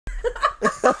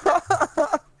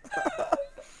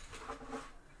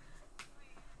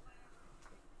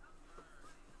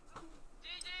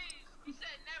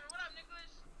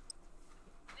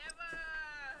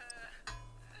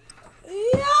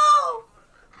Yo!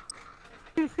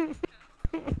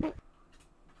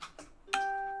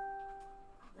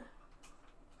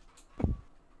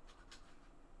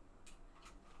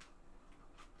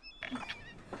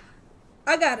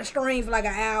 I got a stream for like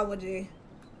an hour, G.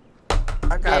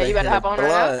 Yeah, you better hop on right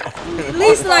now. At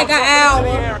least like an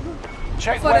hour.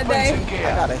 Check for the day. and gear.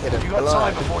 I gotta hit a You got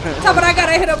time before the But I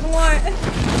gotta hit up one.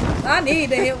 I need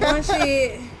to hit one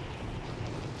shit.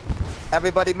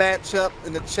 Everybody match up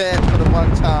in the chat for the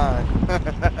one time.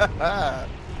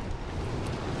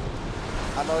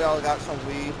 I know y'all got some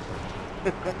weed.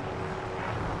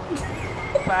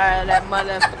 Fire that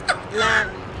motherfucking line.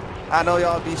 I know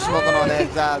y'all be smoking on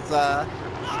that Zaza.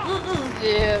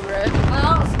 Yeah, bro. I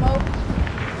don't smoke.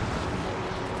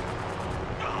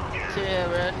 Yeah,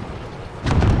 bro.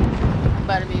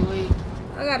 About to be weak.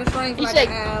 I got a stream for like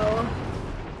an hour.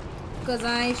 Cause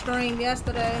I ain't streamed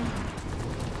yesterday.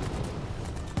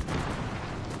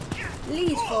 At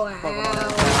least for an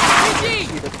hour.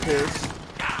 Cheetah piss.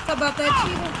 How about that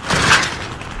cheetah?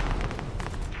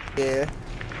 Yeah.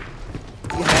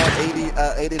 You had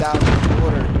 $80 a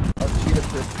quarter of cheetah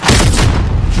piss.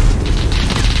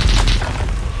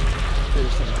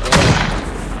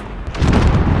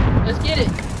 Let's get it.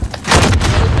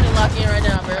 We're gonna lock in right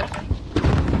now, bro.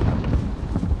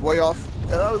 Way off.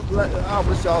 I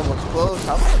wish y'all was close.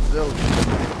 I'm from Philly.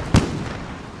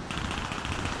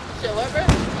 Shit, what, bro?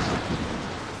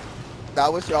 I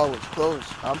wish y'all was close.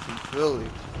 I'm from Philly.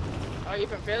 Are you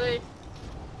from Philly?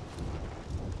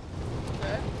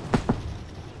 Okay.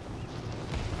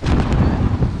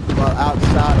 Well,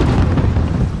 outside of Philly.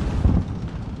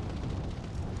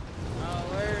 Oh,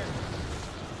 word.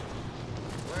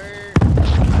 Word.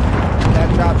 That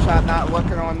drop shot not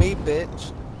working on me,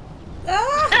 bitch.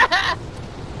 Ah!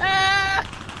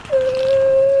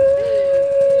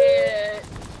 Yeah.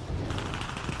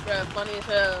 Bro, funny as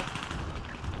hell.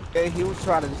 Hey, he was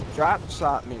trying to just drop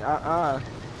shot me.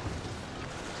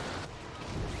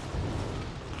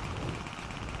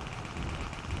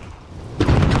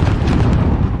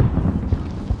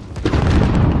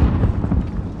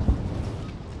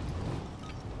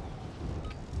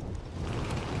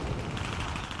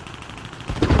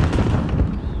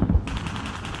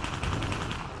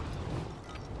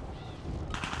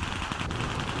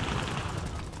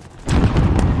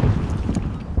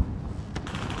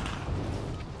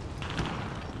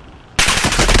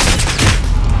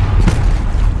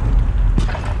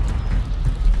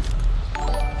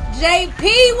 JP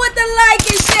with the like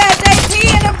and share. JP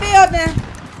in the building.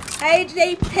 Hey,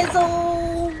 J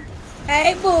Pizzle.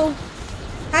 Hey, boo.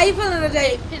 How you feeling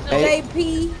today,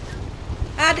 JP?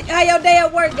 How your day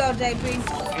at work go,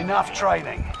 JP? Enough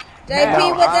training. JP Now,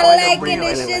 with the I like will and the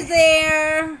really-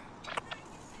 shizare.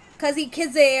 Cause he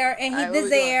kizare and he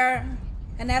desire.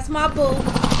 And that's my boo.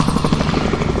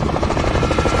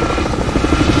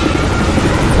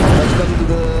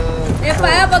 If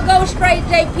I ever go straight,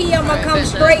 JP, I'm gonna come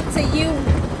straight to you.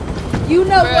 You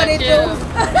know what it do.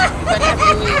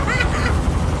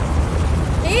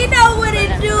 He know what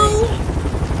it do.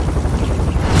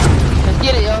 Let's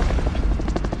get it, yo.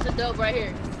 It's a dope right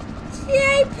here.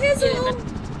 Yay, Pizzle.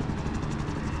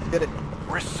 Get it.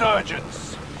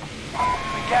 Resurgence.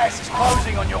 The gas is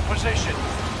closing on your position.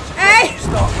 Hey. You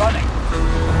start running.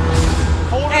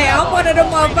 Hey, I'm one of them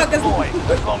motherfuckers.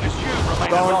 As long as you remain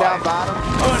Going alive. down bottom.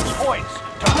 Earns points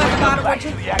to bring them back to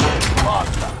the active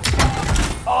faster.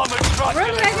 Armored truck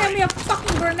Really, they gave me a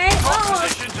fucking grenade? Oh,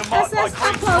 that says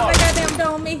stop close, they goddamn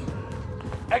dome me.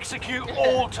 Execute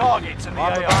all targets in the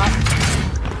AR.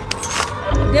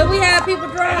 Then we have people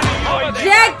drive.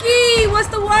 Jackie, what's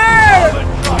the word?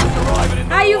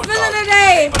 How you feeling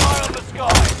today?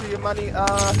 See your money,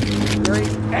 great.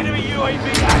 Enemy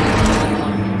UAV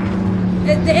active.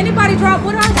 Did anybody drop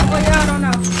with us? Or y'all don't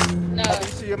know? No. Let me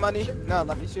see your money. No,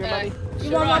 let me see your money.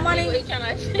 You want my money? He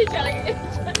tryna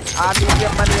I need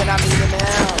your money and I need it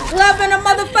now. Clever in the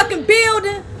motherfucking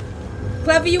building.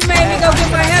 Clever, you made me go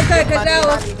get my haircut because that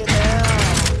was...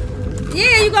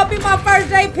 Yeah, you gonna be my first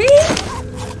JP?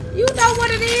 You know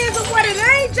what it is and what it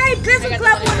ain't. JP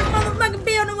Clever in the motherfucking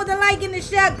building with the like in the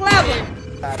shot. Clever.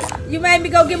 You made me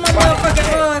go get my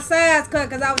motherfucking size cut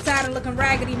because I was tired of looking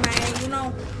raggedy, man. You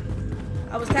know?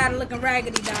 I was tired of looking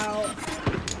raggedy, dog.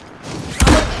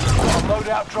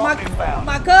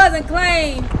 My cousin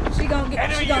claimed she gonna do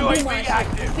one.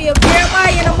 Feel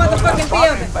Jeremiah in the motherfucking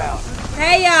building.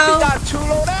 Hey y'all.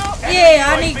 Yeah, I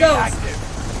need ghosts.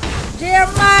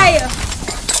 Jeremiah.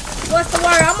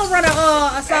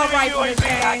 assault rifle this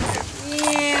game.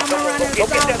 Yeah, I'm gonna run an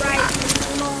assault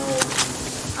rifle. No.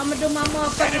 I'm gonna do my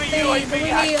motherfucking thing. Do we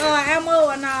need ammo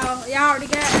or no? Y'all already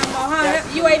got ammo, huh? Yes.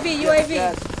 UAV.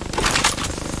 Yes.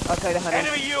 Okay, the honey.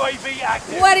 Enemy UAV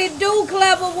active. What it do,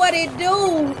 Clever? What it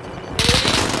do?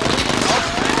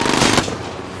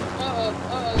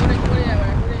 Where they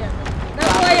at?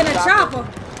 They're playing a chopper.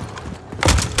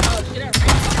 Oh, shit, I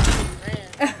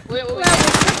ran. Wait.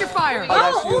 Clever. Your fire.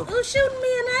 that's you. Who's shooting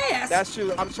me in the ass? That's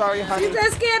you. I'm sorry, honey. You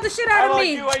just scared the shit out of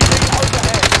me. UAV overhead.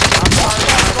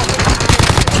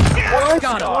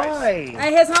 Got Why?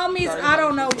 Hey, his homies, I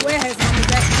don't know where his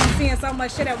homies at. I'm seeing so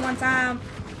much shit at one time.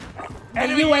 The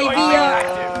Enemy UAV UAV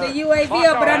up. The UAV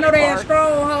up, but I know they in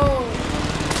stronghold.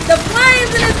 The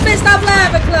flames in this bitch, stop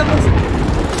laughing, Clevers.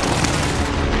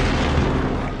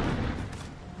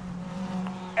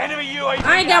 Enemy UAV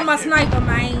I ain't got my active. sniper,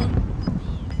 man.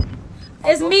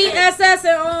 It's me, SS,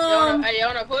 and Hey, you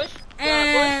wanna push?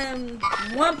 and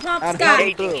one pump I'm Scott.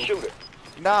 hating shooter.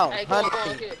 No, Hey, go on,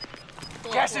 honey. kid.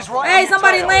 Gas is right. Hey, on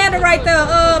somebody your tail. landed right there,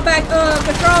 back,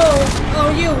 control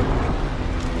on you.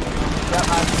 Got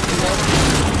my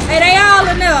Hey, they all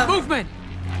in there. Movement!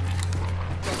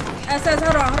 SS,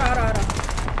 hold on. Already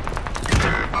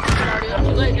up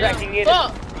too late now.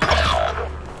 Fuck!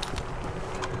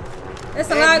 There's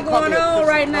a lot going on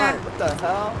right now. What the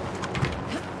hell?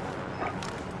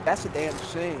 That's a damn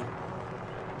shame.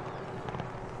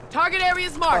 Target area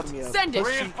is marked. Fuck me up. Send it.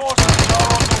 Reinforcements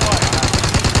are on the way.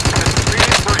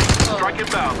 Strike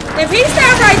inbound. If he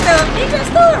stood right there, he just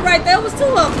stood right there. It was two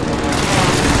of them.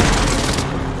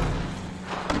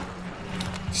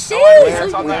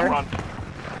 Where's on that Sheesh. run?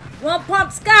 One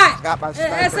pump Scott. Got my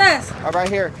sniper. SS. Oh, right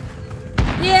here.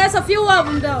 Yeah, it's a few of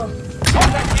them though.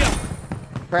 Contact kill.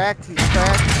 Cracked. He's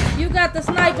cracked. You got the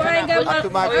sniper. I ain't got I threw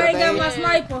my I ain't got grenade. my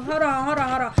sniper. Hold on.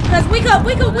 Cause we could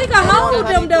hold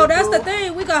them though. That's the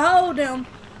thing. We could hold them.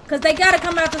 Cause they gotta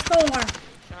come out the storm.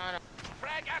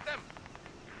 Frag at them.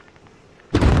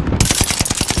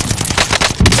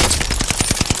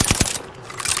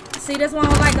 See, this one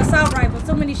was like assault rifle.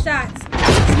 Too many shots.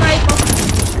 Sniper.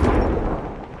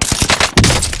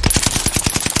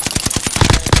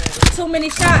 Too many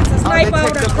shots. A sniper they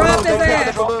would took have the dropped balloon. his They took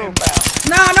ass. the balloon.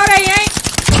 Inbound. No, they ain't.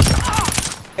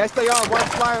 Yes, they are. One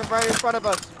flying right in front of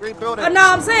us. Green building. No,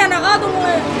 I'm saying the other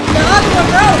one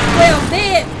broke. Well,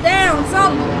 dead, down,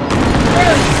 something.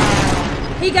 Really.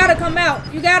 He gotta come out.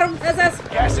 You got him? That's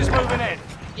Gas is moving in.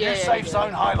 Yeah, New safe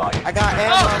zone highlighted. I got Oh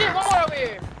ammo. shit, one more over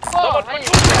here. Fuck, I ain't-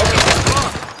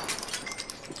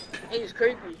 He was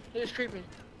creepy.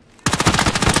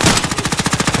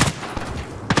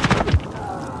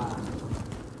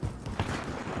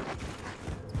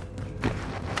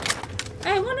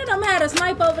 Hey, one of them had a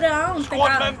sniper over there. I don't think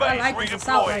Squad member I is like this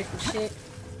assault redeployed. rifle shit.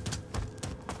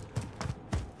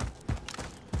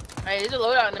 Hey, there's a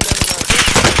loadout in the middle of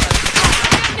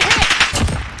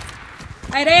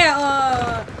Hey,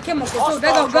 they're chemical too.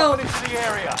 They're gonna go. Dropping into the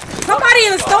area. Somebody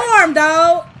in the storm,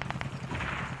 dog.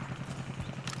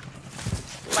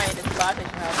 Somebody in this fire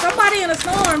station house. Somebody in the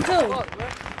storm too. Fuck, bro.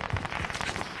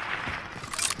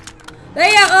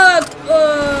 They are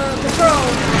control.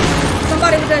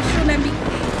 Somebody was just shooting at me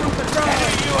from control.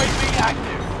 Enemy UAV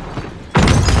active.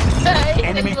 Hey,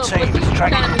 Enemy this team little is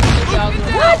tracking. trying to be y'all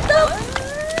doing- What the?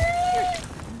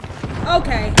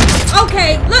 Okay.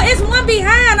 Look, it's one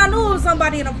behind. I knew it was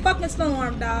somebody in a fucking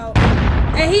storm, dog.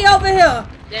 And he over here.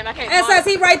 Damn, I can't SS,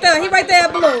 he right there. He right there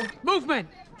at blue. Movement!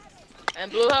 And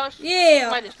blue house? Yeah.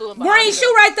 Somebody just flew in behind Green, me,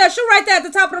 shoot right there. Shoot right there at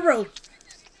the top of the roof.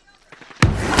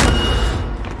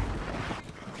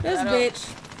 This bitch.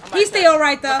 He's still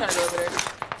right I'm there. trying to go over there. I'm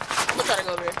gonna try to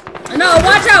go over there. No,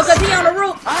 watch out, cause he on the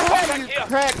roof. I had you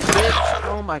cracked, bitch.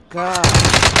 Oh my god.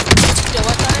 Yeah,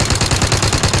 what side?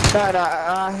 God,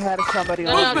 I had somebody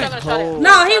No, on I'm my trying to shot it. pole.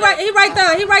 No, he right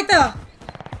there. He right there.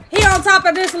 He on top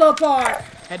of this little part.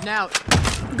 Heading out.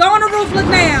 Go on the roof, look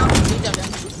down. He jumped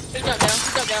down.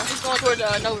 He's going towards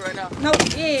Nova right now. No,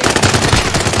 yeah.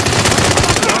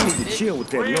 Chill with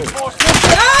that noise. Reinforcements.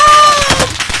 Oh,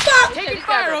 fuck. Taking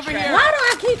fire over here. Why do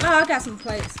I keep? Oh, I got some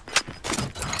plates.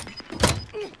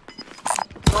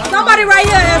 Somebody right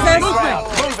here, SS.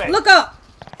 Move it. Look up.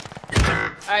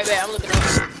 Alright, bet, I'm looking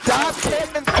over. Stop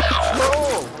taking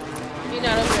control. He's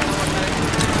not over there no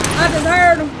more. I just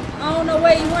heard him. I don't know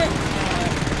where he went.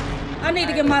 I need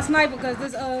to get my sniper because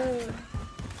this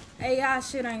AI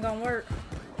shit ain't gonna work.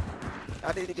 I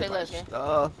need to Say get my less, man.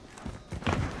 stuff.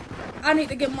 I need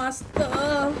to get my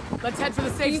stuff. Let's head for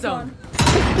the safe zone.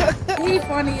 He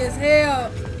funny as hell.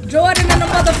 Jordan in the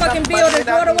motherfucking building.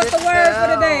 Jordan, what's the word for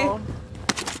today?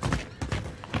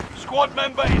 Squad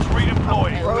member is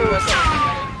redeployed. Hey, what's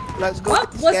up? Let's go. Oh,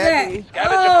 get the what's that? Scabby.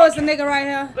 Oh, it's a nigga right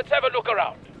here. Let's have a look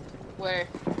around. Where?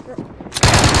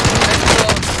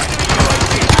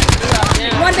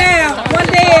 One down, one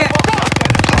dead.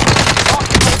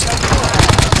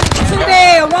 Two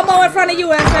dead, one more in front of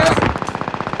you, SS.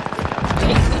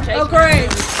 Oh, great.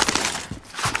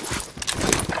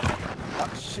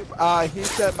 Shoot. He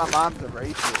said my mom's a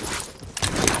racist.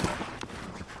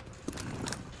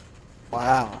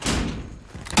 Wow.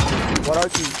 What are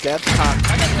these death I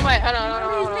times? got somebody. Hold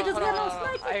on. These niggas got no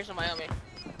I hear somebody on me.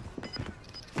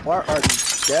 What are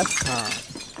these death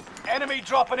times? Enemy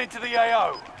dropping into the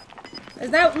AO.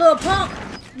 Is that Lil Pump?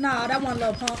 Nah, that wasn't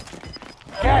Lil Pump.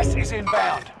 Gas is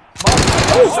inbound.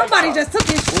 Oh, somebody just took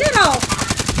his shit off.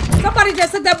 Somebody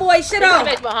just took that boy's shit off.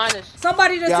 Somebody's behind us.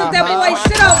 Somebody just took Yeah, that boy's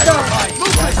shit off, though.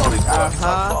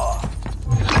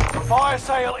 Fire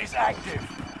sale is active.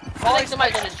 I think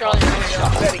somebody's in this Charlie right here.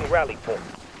 Setting rally point.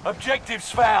 Objectives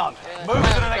found. Yeah, Move to the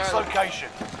fine, next Charlie. location.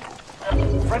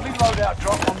 Friendly loadout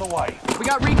drop on the way. We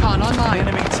got recon online.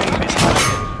 Enemy team is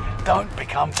hunted. Don't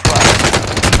become prey.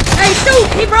 Hey, shoot,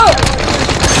 he broke.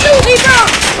 Shoot, he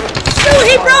broke. Shoot,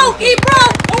 he broke. He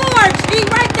broke. Orange. He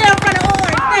right there in front of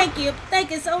Orange. Thank you. Thank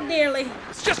you so dearly.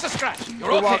 It's just a scratch. You're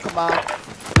You're okay. welcome, Mom.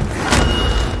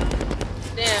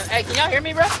 Damn. Hey, can y'all hear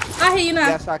me, bro? I hear you now.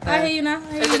 Yes, I can. I hear you now. I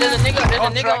hear There's you a now.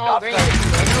 nigga on green.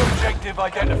 update. New objective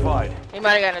identified. He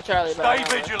might have gotten a Charlie. Stay by now,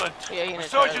 bro. vigilant. Yeah, he in a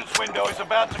Charlie. Resurgence window is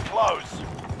about to close.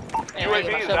 Damn, I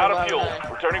get myself about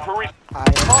nine. Returning for resupply. I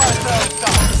Fire sales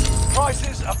done.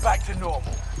 Prices are back to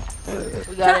normal.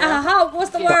 We got it.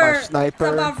 What's the Got my word? sniper.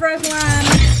 Talk about fresh line.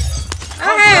 I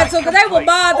had to, because they were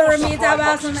bothering me. Talk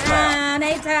about some,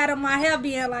 they tired of my hair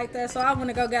being like that, so I want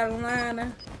to go get a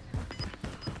liner.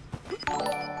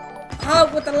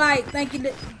 Hope with the light. Thank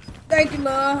you,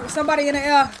 love. Somebody in the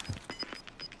air.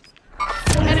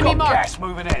 Enemy Got marked. gas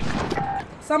moving in.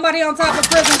 Somebody on top of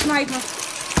prison sniper.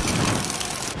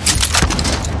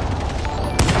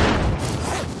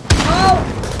 Oh,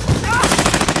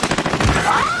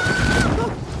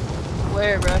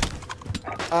 Where, bro?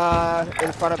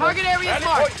 in front of Target us. area is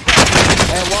marked.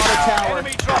 And water tower.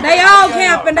 Enemy dropping they into all the AO.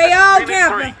 camping. They all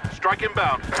camping. Strike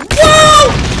inbound. Whoa!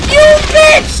 You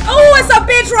bitch! Oh, it's a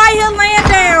bitch right here laying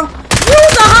down.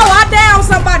 Use a hoe. I downed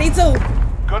somebody too.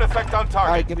 Good effect on All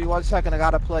target. right, give me 1 second. I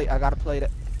gotta play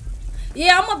it.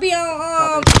 Yeah, I'm gonna be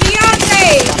on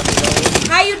Beyonce.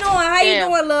 How you doing? How you Damn.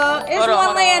 doing, love? It's Hold on, one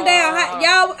hold laying on, down. hold on.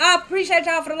 Y'all, I appreciate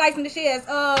y'all for the likes and the shares.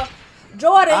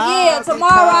 Jordan, yeah, good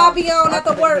tomorrow I'll be times. on I after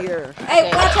couldn't work. hear.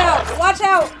 Hey, watch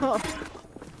out.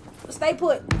 Stay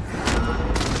put.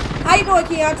 How you doing,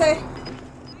 Keontae?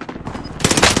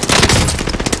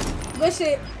 Good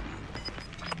shit.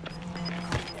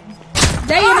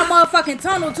 They in a motherfucking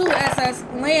tunnel too, SS,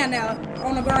 laying there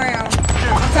on the ground.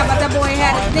 I'm talking about that boy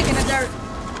had his dick in the dirt.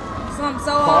 Something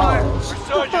so hard.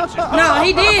 Resurgence is No,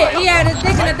 he did. He had his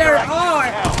dick in the dirt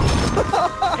hard.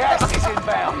 Gas is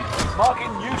inbound.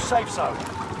 Marking new safe zone.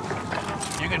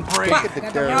 You can breathe. Fuck, at the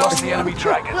got the dirt. You wrong lost the enemy one.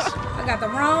 trackers. I got the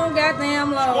wrong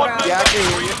goddamn load One out. Yeah, I can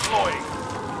hear you. redeploying.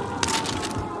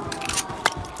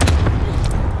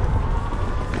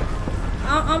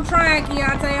 I'm trying,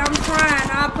 Keontae. I'm trying.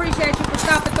 I appreciate you for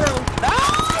stopping through.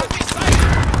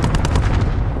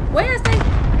 Where is they?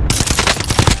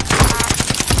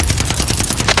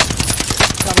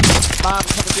 Mom,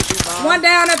 come and get me, Mom. One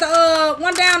down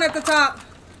at the top.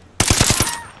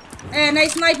 And they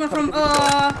sniping from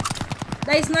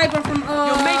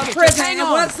You'll make it. prison. Just hang And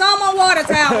on. one- some on water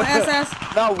tower, SS.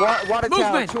 No, water tower.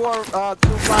 Movement. Two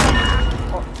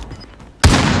bottom.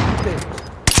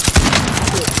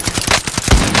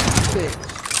 Six.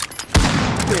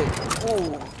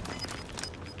 Ooh.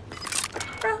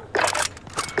 Bro.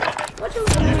 What you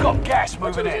You've got gas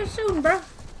What you moving in. just shooting, bro?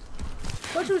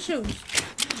 What you shooting?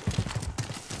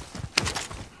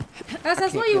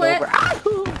 SS, where you at?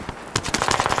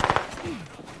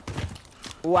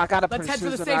 Ooh, I got a Let's head for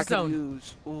the precision safe I can zone.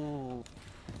 use. Ooh.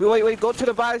 Wait, go to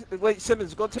the buy. Wait,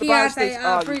 Simmons, go to the buy Keontae, station. I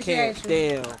Oh, you appreciate can't. you.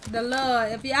 Damn. The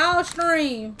love. If y'all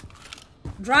stream,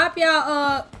 drop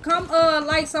y'all come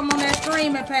like some on that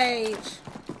streaming page.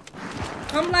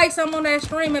 Come like some on that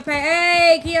streaming page.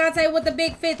 Hey, Keontae with the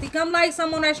big 50. Come like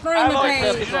some on that streaming Allied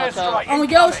page. precision airstrike On your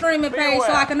incoming. streaming Be page so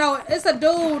aware. I can know. It's a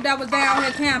dude that was down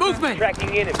here camping. Movement. Tracking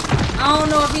enemy. I don't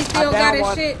know if he still I got down his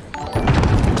one. shit.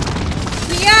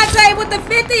 Keontae with the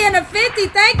 50 and the 50.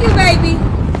 Thank you, baby.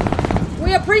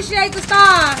 We appreciate the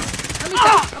stars. Let me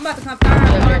go. I'm about to come third. Yeah,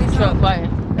 there's Already a truck something. fighting.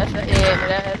 That's the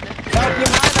but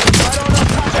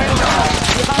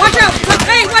Watch out!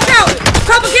 Hey, watch out!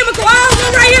 Couple chemical. Oh,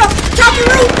 one right here. Top of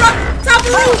roof, bro. Top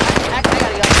of roof. I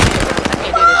gotta get off the I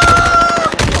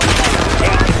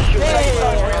can't do this.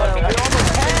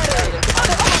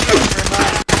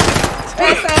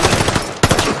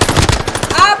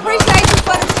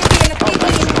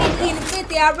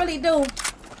 Yeah, I really do.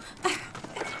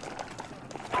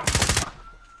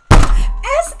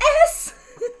 SS.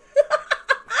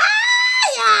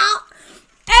 Y'all.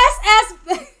 SS.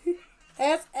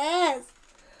 SS.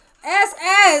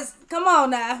 SS. Come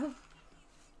on now.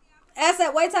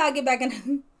 SS. Wait till I get back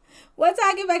in. Wait till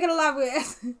I get back in the library.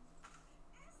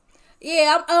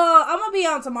 Yeah, I'm gonna be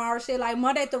on tomorrow. Shit, like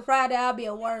Monday through Friday, I'll be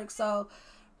at work. So,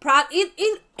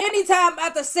 anytime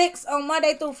after 6 on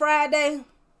Monday through Friday.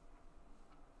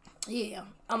 Yeah,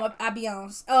 I'll be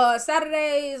on.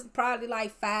 Saturdays probably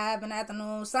like 5 in the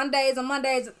afternoon. Sundays and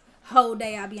Mondays, whole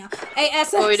day I'll be on. Hey,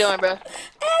 SS. What we doing, bro?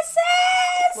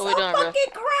 SS. What we I'm doing, bro?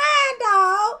 fucking crying,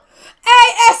 dog. Hey,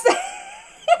 SS.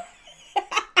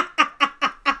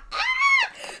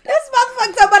 This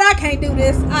motherfucker, but I can't do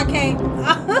this. I can't.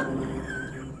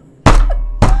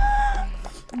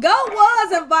 Go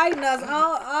was inviting us.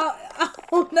 I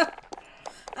don't know.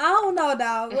 I don't know,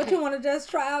 dog. What you want to just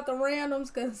try out the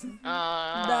randoms? Cause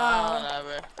dog,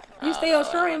 you still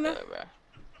streaming?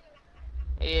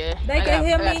 Yeah. They can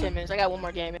hear I got me. 10 minutes. I got one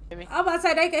more game, maybe. I'm about to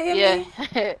say they can hear me.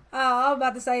 Yeah. Oh, I was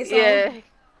about to say something.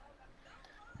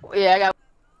 Yeah, I got.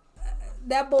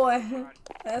 That boy,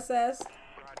 SS.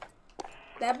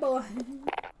 That boy.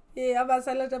 Yeah, I'm about to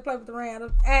say let's just play with the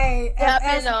random. Hey,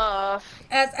 Tapping off.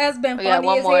 SS been We got funny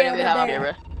one as more hell and we out today.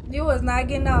 here, bro. You was not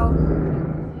getting off.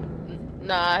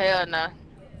 Nah, hell nah.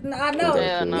 I know.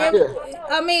 Yeah, nah.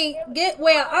 I'm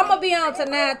gonna be on to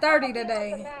 9:30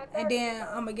 today, and then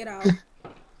I'm gonna get off.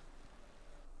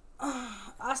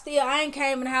 I ain't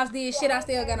came in the house, did shit. I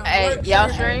still got on Hey, work. y'all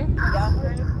stream?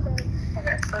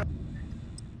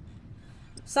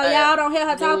 So y'all don't hear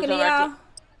her talking to y'all?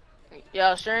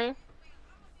 Y'all stream?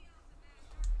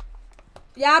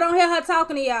 Y'all don't hear her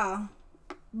talking to y'all,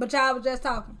 but y'all was just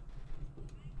talking.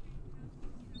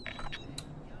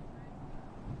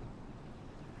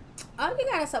 Oh, you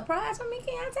got a surprise for me,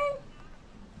 Keontae?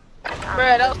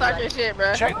 Bruh, don't start your shit,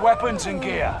 bruh. Check weapons and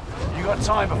gear. You got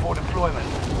time before deployment.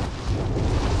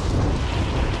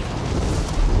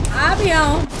 I'll be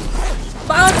on.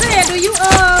 But I'm saying, do you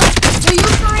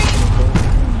stream?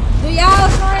 Do y'all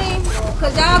stream?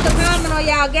 Cause y'all can comment on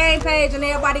y'all game page and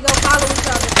everybody go follow each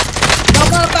other. Go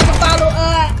motherfucking follow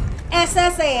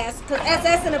SSS, cause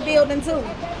SS in the building too.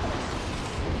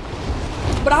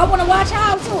 But I wanna watch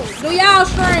y'all too. Do y'all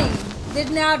stream?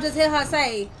 Didn't y'all just hear her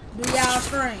say, do y'all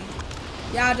stream?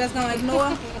 Y'all just gonna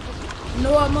ignore?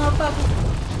 Ignore motherfucker?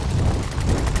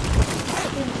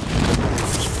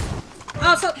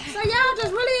 Oh, so y'all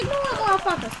just really ignore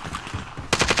motherfuckers?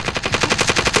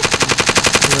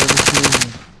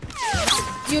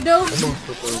 You do?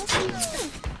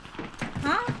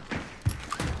 Huh?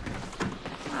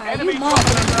 Enemy You dropping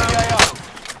mumbling, into bro. the AO.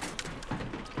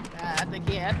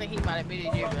 I think he might have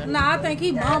muted you, bro. Nah, I think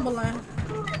he mumbling.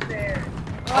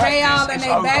 Oh, they all in Practice is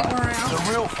their over. background The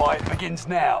real fight begins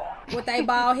now. with they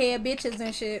bald head bitches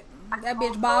and shit. That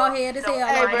bitch bald head as hell.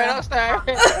 Hey, right bro, now. don't start.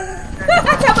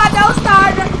 Tell my don't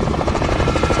start.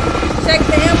 Check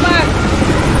the inbox.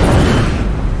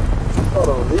 Hold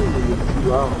on, these niggas too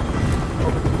long.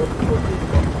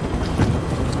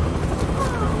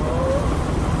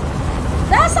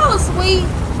 That's so sweet,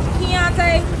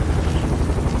 Keontae.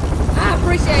 I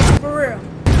appreciate you for real.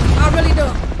 I really do.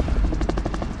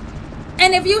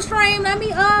 And if you stream, let me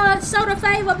show the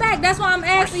favor back. That's why I'm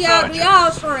asking y'all, do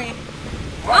y'all stream?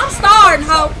 I'm starting,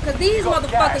 hope, because these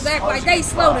motherfuckers act like they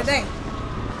slow today.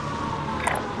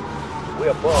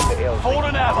 We're above the LZ.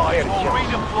 Fallen allies will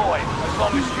redeploy as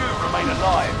long as you remain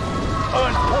alive.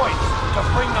 Earn points to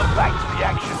bring them back to the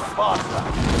action faster.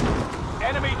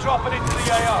 Enemy dropping into the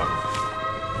AO.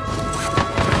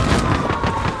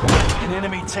 An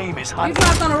enemy team is You hunting.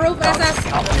 dropped on the roof, Don't SS?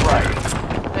 become afraid.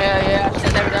 Yeah, I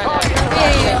should never done that.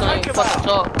 Yeah. Don't even fucking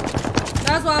talk.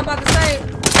 That's what I'm about to say.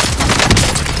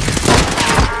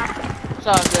 It's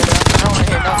all good, though. I don't want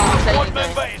to hear nothing. Say One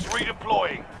anything. member is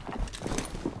redeploying.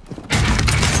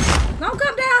 Don't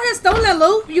come down here stolen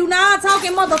loot, you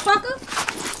non-talking motherfucker.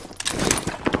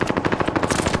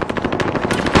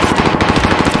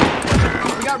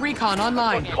 We got recon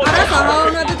online. Oh, that's a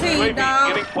whole nother team,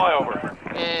 dog. flyover.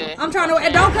 Yeah. I'm trying to.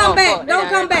 Don't come back. Don't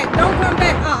come back. Don't come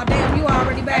back. Oh, damn, you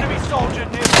already back. Enemy soldier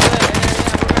near.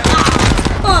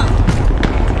 Fuck.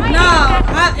 No,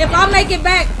 if I make it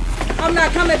back, I'm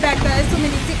not coming back there. There's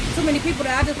too many people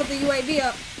there. I just put the UAV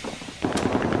up.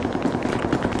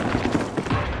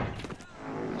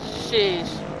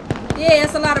 Sheesh. Yeah,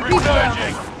 it's a lot of people there.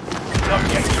 Resurging.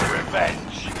 Subject to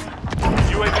revenge.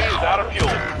 UAV is out of fuel.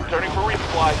 Returning for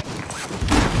resupply.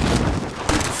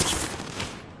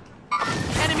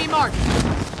 Enemy marked.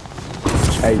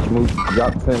 Hey, Schmoot,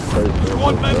 drop 10 first.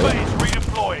 One member is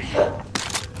redeploying.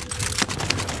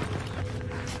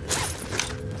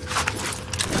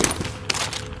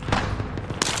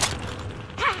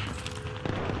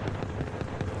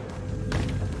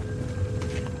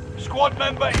 Squad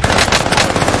member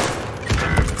is...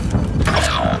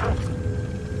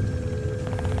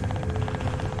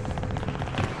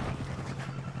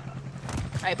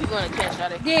 Hey, people in the tent,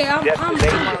 shot it. Yeah, I'm trying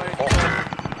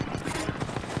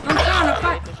to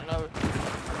fight. Pushing over.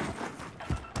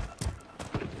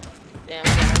 Damn,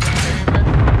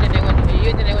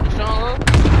 you think they went to stronghold? I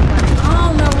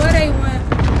don't know where they went,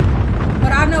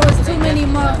 but I know it's too many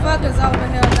motherfuckers over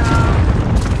here, dog.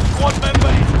 Squad member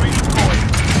is redeployed.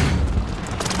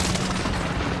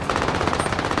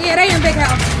 Yeah, they in big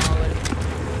house.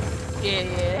 Yeah,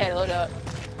 they had a load up.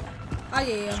 Oh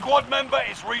yeah. Squad member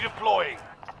is redeploying.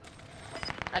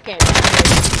 I can't.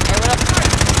 Hey, what up?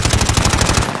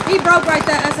 He broke right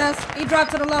there, SS. He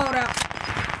dropped to the loadout.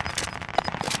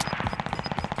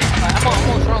 I'm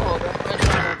on stronghold, bro. I'm on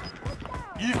stronghold.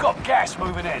 You've got gas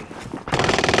moving in.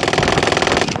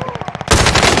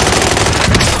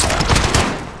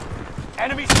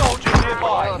 Enemy soldier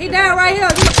nearby. He down right here.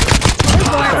 This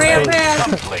boy ran past.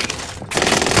 Complete.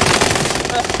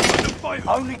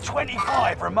 Only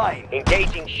 25 remain.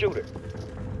 Engaging shooter.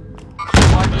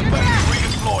 Squad member is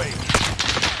redeploying.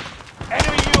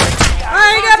 Enemy UAV. I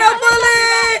ain't got no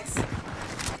bullets!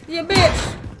 You bitch.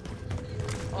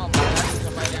 Oh my god, I see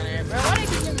somebody down there. Bro, why they keep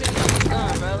giving me this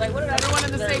gun, bro? Like, what did I do? Everyone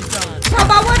in the safe zone. Talk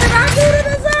about what did I do to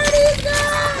deserve these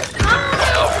guys? Oh.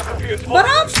 But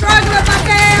I'm struggling my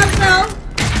damn self.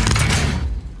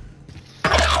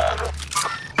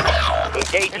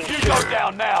 Engaging If you shooter. go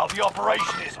down now, the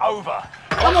operation is over.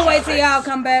 I'm gonna wait till y'all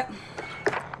come back.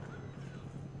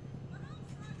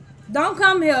 Don't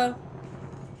come here.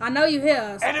 I know you hear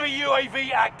us. Enemy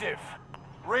UAV active.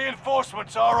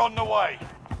 Reinforcements are on the way.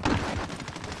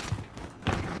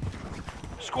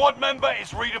 Squad member is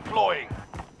redeploying.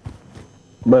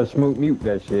 But Smoot, mute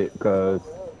that shit, cause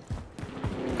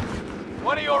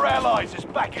One of your allies is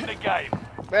back in the game.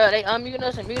 Bro, they unmuting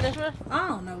us and muting us, bro? I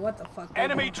don't know what the fuck. they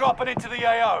Enemy doing. dropping into the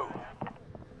AO.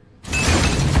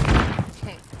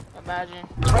 Imagine.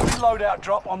 Friendly loadout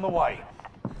drop on the way.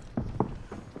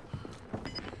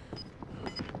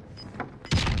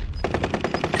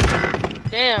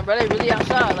 Damn, bro, they really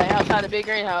outside, like outside the big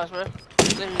greenhouse, bro.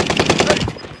 Literally.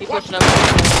 He pushing up. To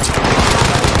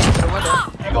the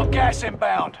window. You got gas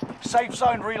inbound. Safe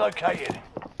zone relocated.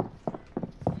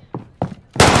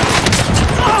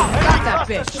 Got that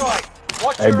bitch. That's right.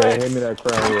 Watch hey, your babe, head. hand me that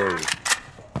Crown Royal.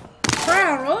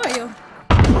 Crown Royal.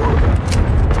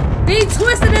 He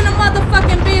twisted in the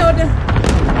motherfucking building.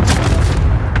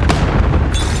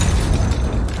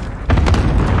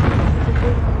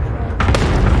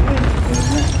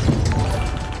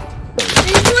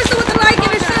 He twisted with the light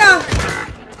in the shell.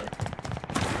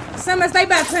 Simmons, they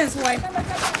back Prince way.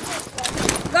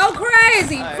 Go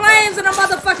crazy. Flames in the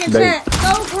motherfucking They- chat.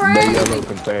 Go The crazy. yellow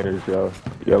containers, yo.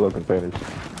 Yellow containers.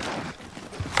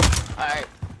 Alright.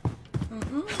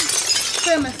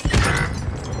 Simmons.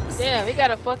 Damn, he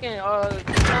got a fucking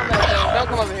combat zone. Don't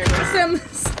come over here, bro.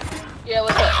 Simmons. Yeah,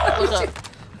 what's up? What's up?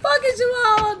 Fuck is you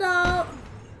all, dog?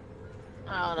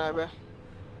 I don't know, bro.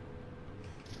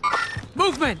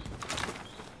 Movement.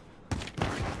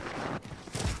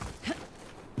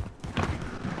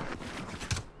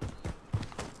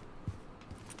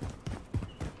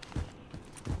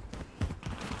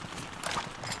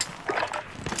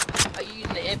 Are you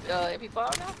using the MP5 now?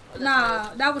 Or is that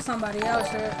Nah, that was somebody else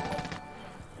shit.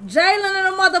 Jalen in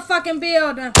the motherfucking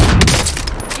building.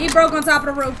 He broke on top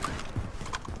of the roof.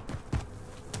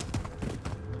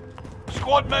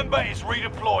 Squad member is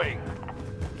redeploying.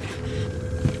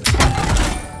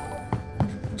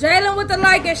 Jalen with the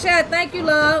like and chat. Thank you,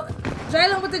 love.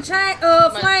 Jalen with the chain,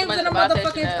 flames in the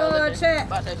motherfucking chat.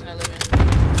 Buy station that living.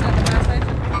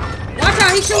 Watch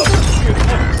out, he shoots.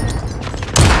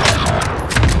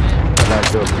 Not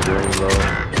sure if it's green, low.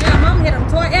 Yeah, mom hit him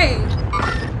twice. Hey,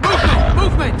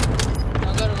 Movement.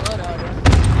 Don't go to the loadout,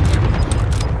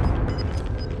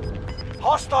 bro.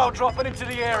 Hostile dropping into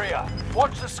the area.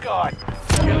 Watch the sky.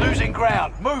 You're losing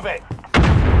ground. Move it.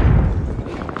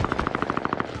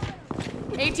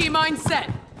 AT mine set.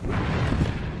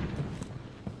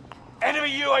 Enemy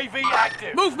UAV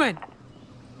active. Movement.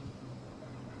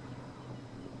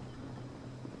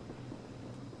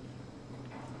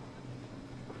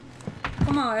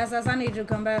 come on, SS. I need you to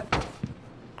come back. I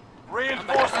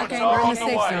Reinforcements can't are go on in the the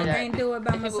safe zone. I way. can't do it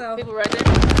by myself. People right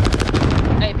there.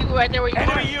 Hey, people right there where you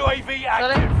Enemy are. UAV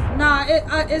active. Nah,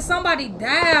 it's somebody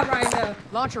died right here.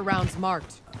 Launcher rounds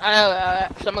marked. I know,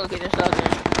 so I'm gonna get this stuff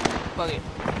in. Fuck it.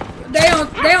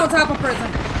 They on top of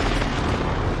prison.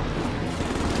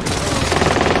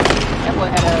 That boy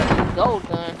had a gold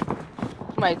gun.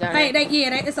 Somebody down Hey, there.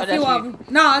 it's a Oh, few that's of you. them.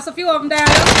 No, it's a few of them down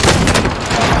here.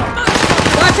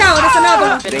 Watch out, it's another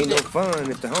one. It ain't no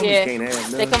fun if the homies Yeah, can't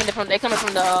have none. they coming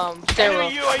from the stairwell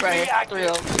Enemy UAV right here. active. 3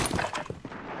 of them.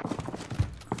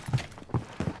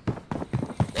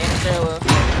 They in the stairwell.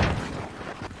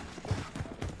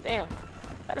 Damn.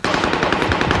 How the fuck?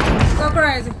 Go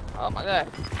crazy. Oh my god.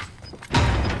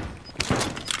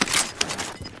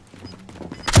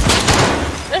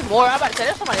 There's more. I'm about to say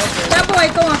there's somebody else there. That boy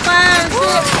throwing fire and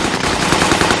shit.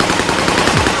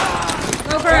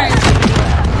 Go crazy.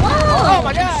 Oh Whoa.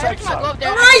 my god. Every time I go up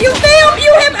there. Alright, you feel me?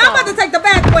 You hit me. I'm about to take the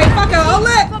back way. Fuck it. Hold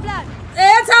it.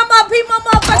 Every time I peep my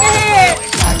motherfucking head.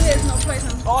 There's no place.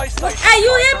 Hey,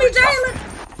 you hit me, Jalen?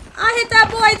 I hit that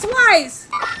boy twice.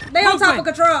 They on top of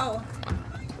control.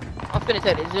 I'm finna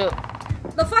take this zip.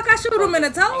 The fuck I shoot him in the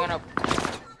toe? Hang on.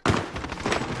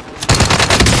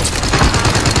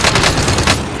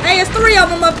 Hey, it's 3 of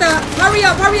them up there. Hurry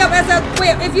up, SF.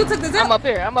 Wait, if you took the zip. I'm up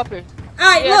here.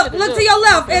 Alright, Yeah, look to your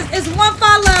left. It's 1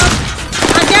 far left.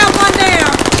 I got 1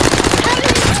 down.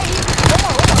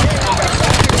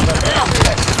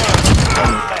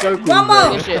 One more.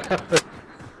 Good shit.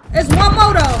 It's 1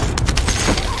 more though.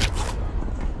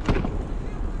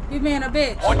 You being a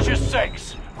bitch. Watch your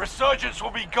 6. Resurgence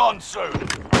will be gone soon.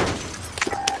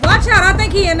 Watch out, I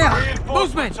think he in there.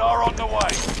 Reinforcements are on the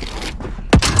way.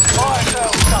 Fire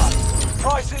sales done.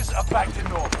 Prices are back to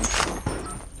normal.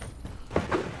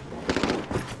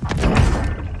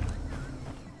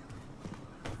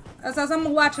 So I'm gonna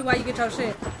watch you while you get your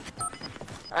shit.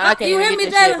 I can't You even hit me,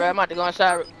 get this shit, Jalen? bro. I'm about to go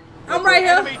inside. I'm right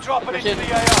here. Enemy dropping into Shit. the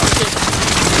AO.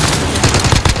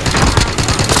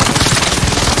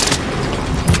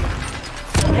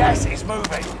 Gas is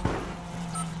moving.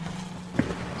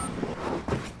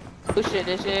 Who shit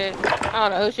this shit? I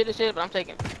don't know who shit this shit, but I'm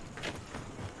taking.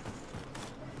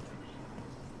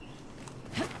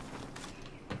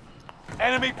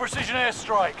 Enemy precision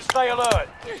airstrike. Stay alert.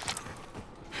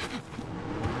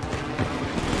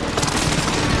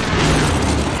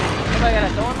 Anybody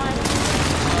got a door line?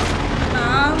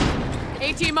 Nah.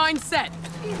 AT mine set.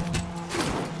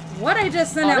 Where they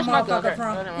just send Oh, that this might go motherfucker there.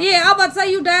 from? Never mind. Yeah, I'm about to say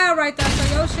you down right there, so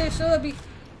your shit should be. This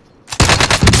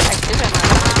ain't my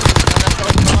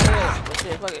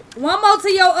shit, fuck it. 1 more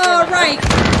to your right.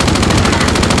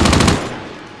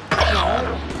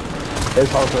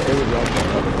 It's also it was also.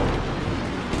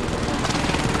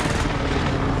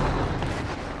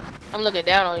 I'm looking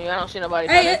down on you. I don't see nobody.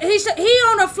 Hey, he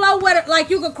on the floor where it, like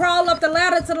you could crawl up the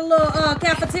ladder to the little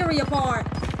cafeteria part.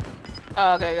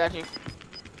 Oh, okay, got you.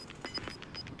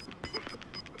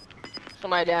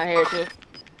 Somebody down here too.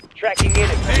 Tracking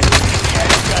enemy. This is the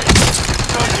end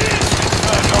game.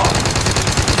 Turned on.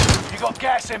 You got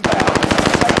gas inbound.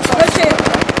 Good shit.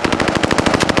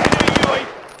 Enemy UAV.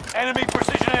 Enemy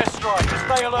precision airstrike.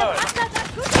 Stay alert.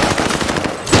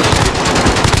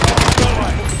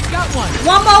 Got one.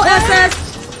 1 more SS.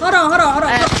 Hold on.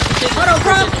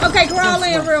 Crawl. Okay, crawl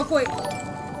in real quick.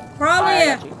 Crawl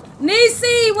in.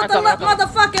 Nisi with the I'm coming.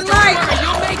 motherfucking light.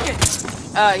 You'll make it.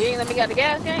 You ain't let me get the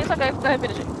gas gang? It's okay. Go ahead,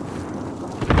 finish it.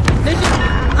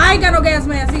 I ain't got no gas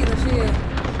mask either. Shit.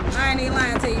 I ain't even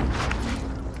lying to you.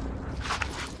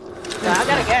 Nah, I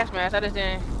got a gas mask. I just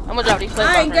didn't. I'm gonna drop these plates.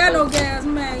 I ain't got no gas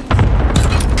mask.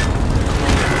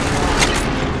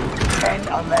 10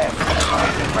 are left.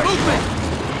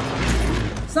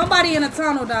 Somebody in a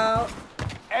tunnel, dog.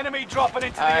 Enemy dropping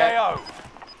into the Alright. AO.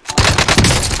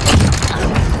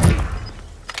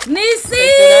 Nisi!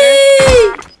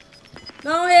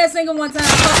 Go ahead, sing it 1 time.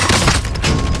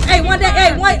 Hey, one day,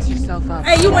 hey, what? Yourself up.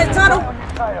 Hey, you went tunnel? On your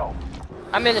tail.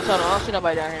 I'm in the tunnel. I don't see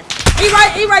nobody down here. He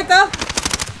right there.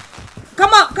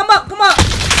 Come up.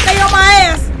 Stay on my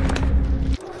ass.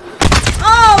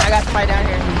 Oh! I got somebody down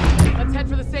here. Let's head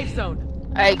for the safe zone.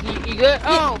 Hey, you good?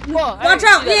 Oh, fuck. I Watch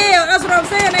didn't out. see that. Yeah, that's what I'm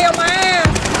saying. They on my ass.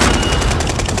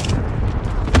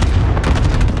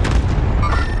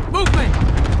 Movement.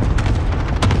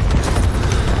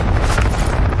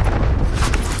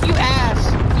 You ass.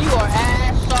 You are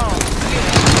ass song.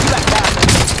 You got that.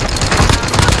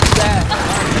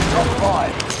 Top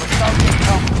 5. We're so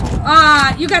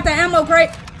comfortable. You got the ammo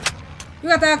crate? You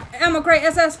got the ammo crate,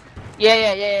 SS?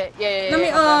 Yeah.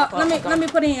 Let me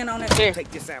put in on it. Here. Take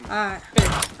this ammo.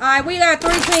 Alright, we got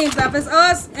 3 teams up. It's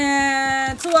us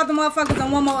and 2 other motherfuckers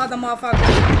and 1 more other motherfucker.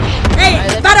 Hey,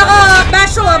 better back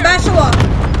shore.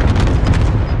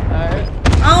 Alright.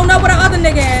 I don't know where the other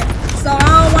nigga at, so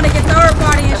I don't want to get third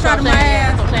party and shot in my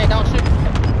ass. That's what I'm saying. Don't shoot.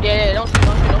 Yeah, don't shoot.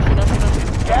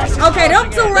 Gas is Okay,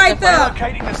 them closing 2 in. right there.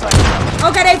 Locating the safe zone.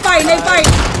 Okay, they fighting.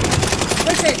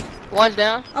 Good shit. One's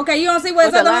down. Okay, you don't see where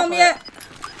his What's other that homie last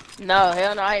at? No,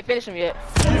 hell no. I ain't finished him yet.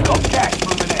 You've got gas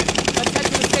moving in. Let's head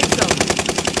for the safe zone.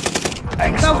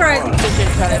 Excellent crazy. work. Good shit,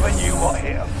 try Never that. knew what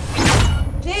hit 'em.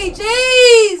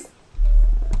 GG's.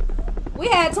 We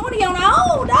had 20 on our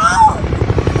own, dog.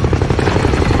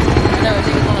 I know,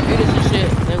 niggas wanna beat us and shit.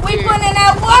 We putting in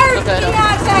that work,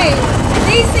 Beyonce.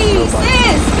 DC,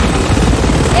 sis.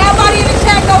 Everybody in the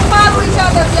chat go follow each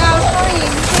other if y'all stream.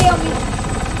 You feel me?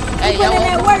 Hey, We putting in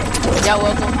that work. Y'all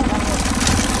welcome.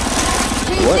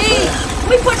 GG.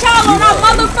 We put y'all on our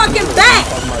motherfucking back.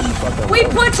 We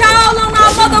put y'all on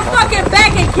our motherfucking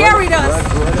back and carried us.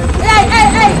 Hey.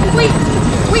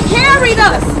 We carried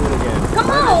us. Come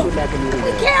on. We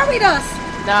carried us.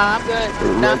 Nah, I'm good.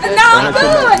 Nah, I'm good. No, I'm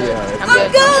good.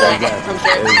 I'm good.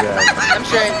 I'm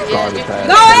sure. Yeah,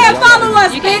 Go ahead, follow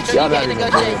us, you bitch. can't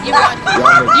negotiate. You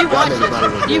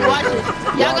watch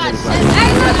it. Y'all got shit.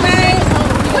 Hey, look, man.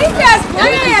 We just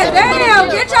playing. Damn,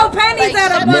 get your panties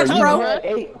out of bunch, bro.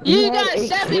 You got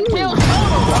 7 kills.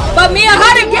 But me and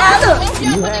her together.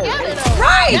 Y'all put together, though.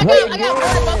 Right. I got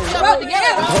Bro,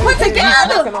 yeah, put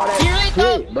together.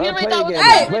 You really thought we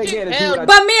Hey,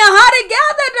 but me and her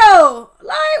together, though.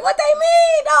 Like, what they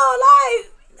mean, though? Like,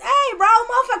 hey, bro,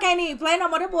 motherfucker can't even play no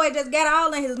more. That boy just got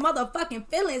all in his motherfucking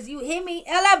feelings. You hear me?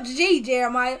 LFG,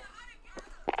 Jeremiah.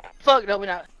 Fuck, no, we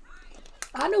not.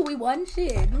 I knew we wasn't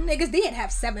shit. Them niggas did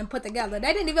have 7 put together.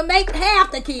 They didn't even make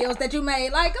half the kills that you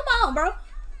made. Like, come on, bro.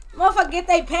 Motherfucker get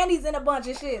their panties in a bunch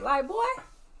of shit. Like, boy.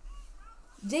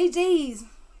 GG's.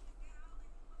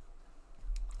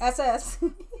 SS.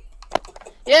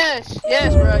 Yes,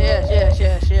 bro. Yes.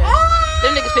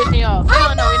 Them niggas pissed me off. They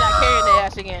don't know we're not carrying their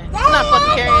ass again. I'm not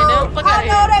fucking carrying them. Fuck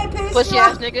out of here. Pussy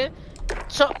ass nigga.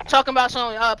 Talking about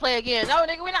some play again. No,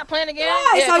 nigga, we not playing again.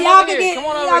 Yeah, so y'all can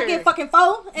get fucking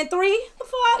 4 and 3 and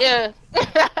 4. Yeah.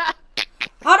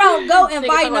 Hold on, go to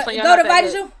invite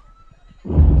you.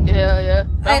 Yeah.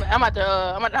 I'm about to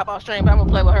hop off stream, but I'm gonna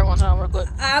play with her one time real quick.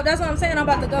 That's what I'm saying. I'm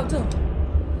about to go too.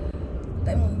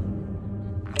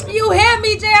 You hear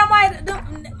me, Jeremiah? The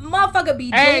motherfucker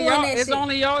be doing that shit. It's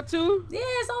only y'all two? Yeah,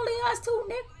 it's only us two,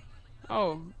 nigga.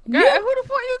 Oh. God, who the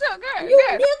fuck you talking? You,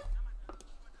 nigga.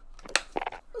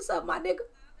 What's up, my nigga?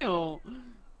 Yo.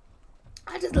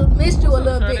 I just missed you a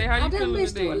little bit. Shorty? How you I just feeling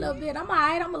missed you a today? little bit. I'm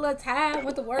alright. I'm a little tired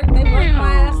with the work. They worked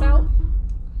my ass out.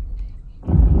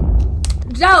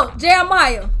 Joe,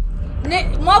 Jeremiah,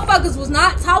 motherfuckers was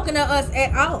not talking to us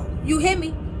at all. You hear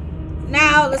me?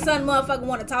 Now all of a sudden motherfucker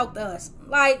want to talk to us.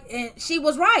 Like, and she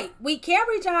was right. We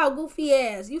carried y'all goofy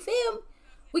ass. You feel me?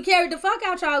 We carried the fuck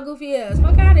out y'all goofy ass.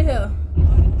 Fuck out of here.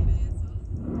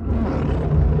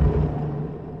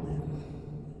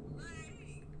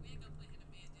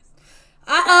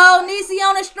 Uh-oh, Niecy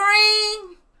on the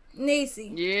stream.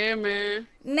 Niecy. Yeah, man.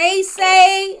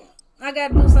 Niecy. I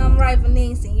gotta do something right for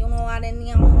Niecy. You know I didn't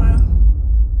know why.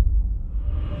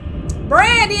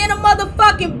 Brandy in the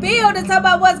motherfucking building talk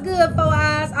about what's good for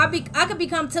eyes. I could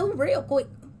become 2 real quick.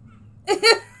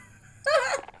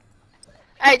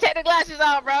 Hey, take the glasses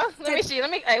off, bro. Let me see.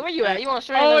 Hey, where you at? You want to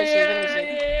stream? Let me see.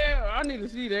 Yeah. I need to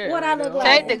see that. What I look like?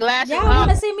 Take the glasses off. Y'all want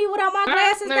to see me without my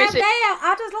glasses? Let me That see. bad.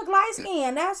 I just look light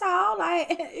skinned. That's all. Like,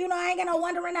 you know, I ain't got no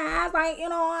wonder in the eyes. Like, you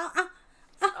know,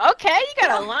 Okay, you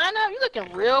got a lineup. You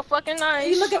looking real fucking nice.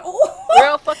 you looking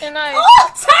real fucking nice. Oh,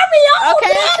 turn me on,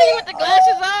 Okay, I see you with the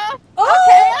glasses off.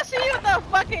 Okay, I see you with the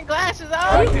fucking glasses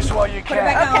off. Practice while you Put it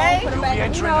back can. on. Okay. Put it You'll back, be you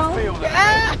entering know. the field.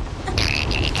 Ah.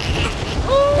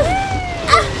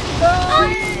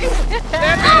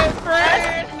 That is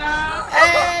Fred now.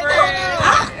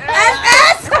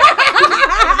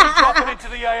 Dropping into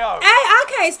the AO. Hey, I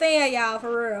can't stand y'all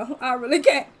for real. I really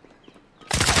can't.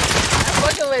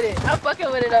 I'm fucking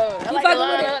with it though. I like the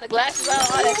lineup, the glasses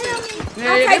off, all that shit.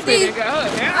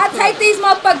 I take these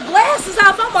motherfucking glasses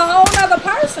off. I'm a whole nother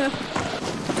person.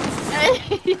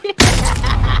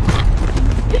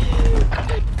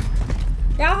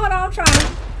 Y'all, hold on.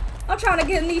 I'm trying to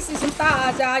get Niecy some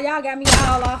stars, y'all. Y'all got me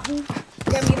all off.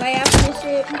 Got me laughing and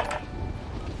shit.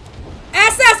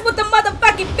 SS with the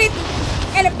motherfucking 50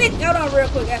 and a 50. Hold on real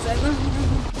quick, SS. Let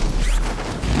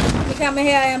me come in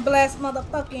here and bless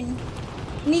motherfucking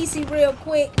Niecy real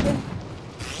quick.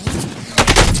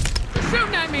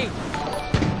 Shooting at me.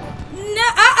 No,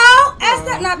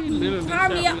 that's not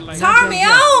turn me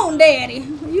on, daddy.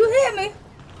 You hear me?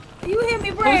 You hear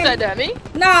me, Brandy? Who said that, me?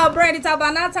 No, Brandy talk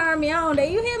about not turn me on,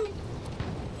 daddy. You hear me?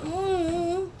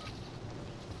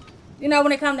 You know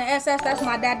when it come to SS, that's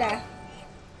my dada.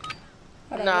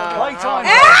 Nah. Playtime.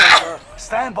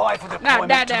 Stand by for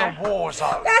deployment to the war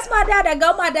zone. That's my dada.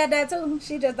 Go my dada too.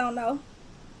 She just don't know.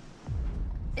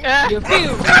 You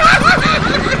feel boy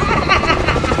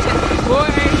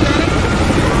ain't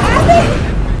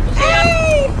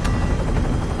Hey!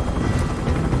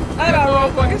 I don't know.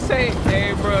 motherfucker say,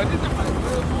 hey bro, this is my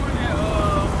good morning.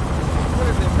 What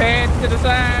is it, pad to the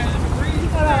side?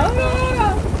 Hold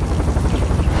on.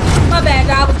 My bad,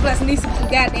 y'all. I was blessing these some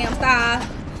goddamn stars.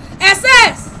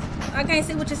 SS! I can't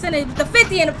see what you're sending. The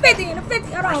 50 and the 50 and the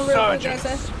 50. Hold on real quick,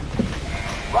 SS.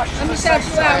 Let me shout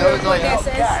you out real quick,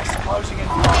 SS.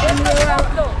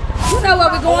 You know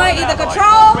where we're going. Either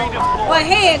control or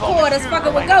headquarters.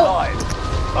 Fucking with go.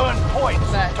 Earn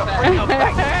points to bring them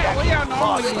back to the What y'all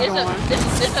normally action. doing?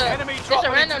 It's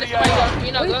a random. This somebody goes,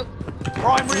 you know, go.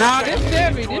 Primary Nah, this objective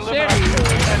Chevy, is to this eliminate Chevy. all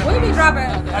enemies. We be dropping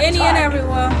any and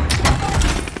everywhere.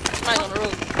 Somebody's on the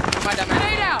roof. Somebody got mad.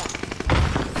 Grenade out.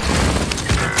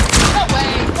 No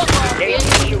way. Fuck off, bitch.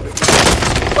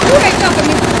 Who they jumping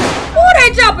me? Who they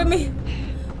jumping me?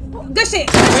 Good shit.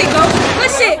 Good shit, go.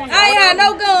 Good shit. I ain't got no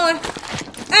gun.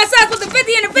 SS with the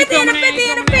 50 and the 50 and the 50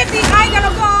 and the 50. I ain't got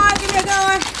no gun. Give me a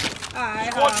gun.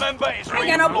 Alright, Squad member is I ain't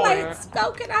got no redeployed. plates.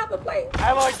 Go, can I have a plate?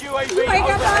 Allied UAV You ain't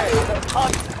got overhead. none either.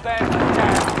 Hunt them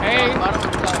down. Hey, I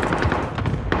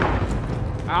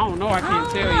I don't know. I I can't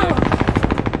don't tell know. you.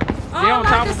 They All on I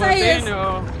top can of us. say They is, in the,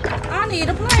 I need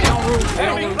a plate. on roof. They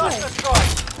Enemy on cluster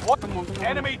strike. What? Come on.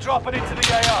 Enemy dropping into the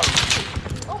AO.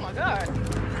 Oh my god.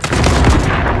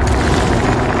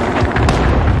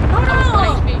 Hold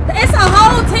on. It's a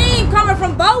whole team coming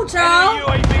from boat, Enemy y'all.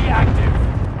 UAV active.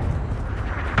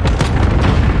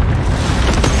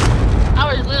 I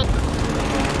was little.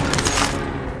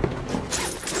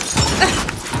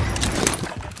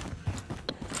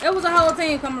 It was a whole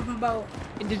team coming from boat.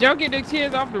 Did y'all get the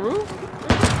kids off the roof?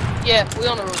 Yeah, we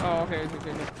on the roof. Oh, okay.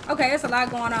 Okay, it's a lot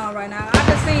going on right now. I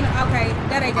just seen. Okay,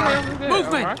 there they go.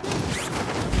 Movement.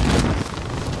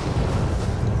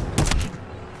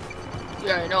 You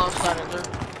already know I'm starting to.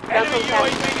 Enemy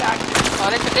UAV active. Oh,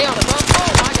 they on the roof. Oh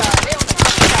my god, they on the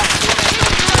fucking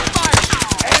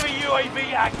Enemy UAV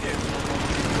active.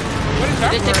 What is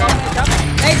Did they take that? off?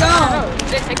 They gone. Did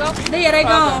they take off? Yeah, they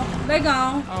gone. They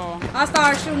gone. Oh. I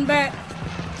started shooting back.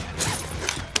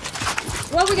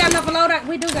 Well, we got enough of loadout.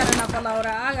 We do got enough of loadout.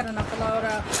 I got enough of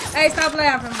loadout. Hey, stop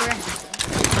laughing, bro.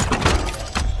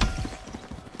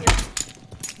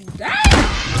 Damn!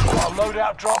 Got a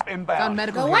loadout drop Found inbound.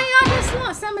 medical The here. way I just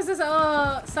slung, Simmons is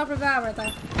a self-revive right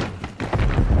there.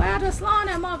 The way I just slung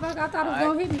that motherfucker, I thought it was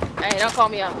gonna hit me. Hey, don't call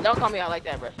me out. Don't call me out like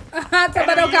that, bro. Don't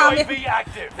Enemy call me. UAV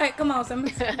active. Hey, come on,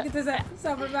 Simmons. Get this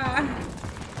self-revive.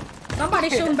 Somebody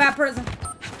shooting by prison.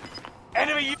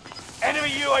 Enemy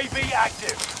UAV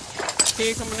active.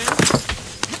 Kid coming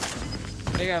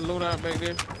in. They got load out back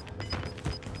there.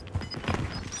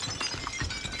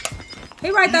 He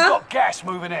right You've there. got gas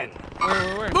moving in.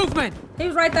 Where? Movement. He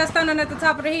was right there standing at the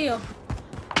top of the hill.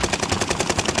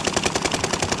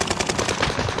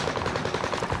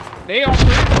 They on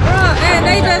prison. Bruh, and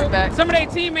they just... Back. Some of their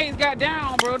teammates got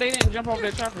down, bro. They didn't jump off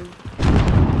their chopper.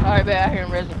 Alright, bet I hear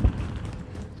him resin.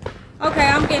 Okay,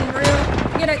 I'm getting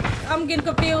I'm getting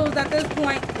confused at this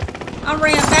point. I'm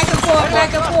ran back and forth,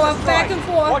 back and forth, back and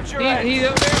forth. Watch your head. He's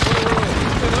up there. Wait.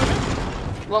 He's up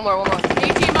there? One more.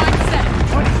 AT mine set.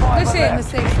 25 Good shit. left.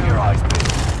 Mistake Keep your eyes peeled.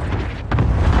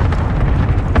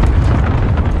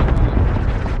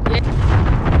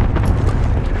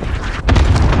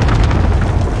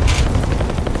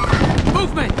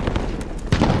 Movement.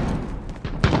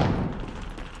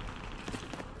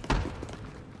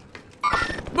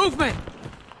 Movement.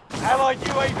 Allied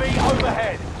UAV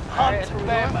overhead. Hunt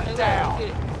them down.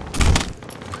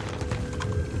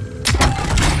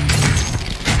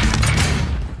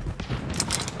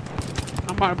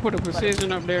 I'm about to put a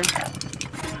precision up there.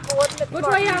 Which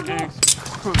way y'all going?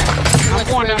 I'm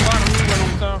going down bottom. He's going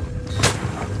on top.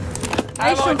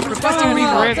 They shooting from Requesting far lead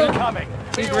off. resin. Coming.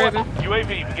 He's resin. UAV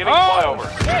beginning Oh, flyover.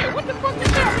 shit. What the fuck you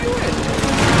shot me with?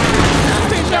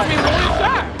 You shot me with one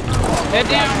shot. That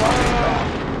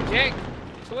damn Jack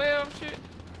 12 shit.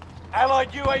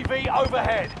 Allied UAV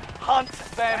overhead. Hunt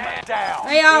them down.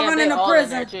 They all Yeah, running they to all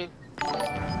prison. in there, too.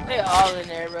 They all in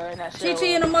there, bro. In that cell. Chi-Chi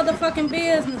in the motherfucking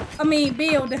business. I mean,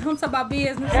 building. I'm talking about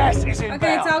business. Gas is I inbound.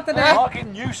 can't talk to that.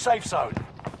 Marking new safe zone.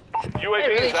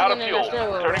 UAV is out of fuel.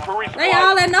 Turning for They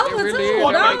all at Nova It really too. is.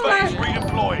 Squad Dog, member is like,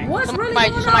 redeploying. what's really Somebody-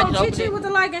 going somebody on? just opened Chi-Chi it. with the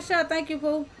like and share. Thank you,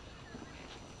 Pooh.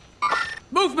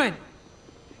 Movement.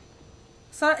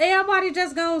 So everybody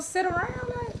just gonna sit around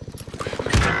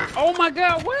like? Oh my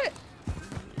god, what?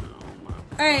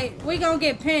 Hey, we gonna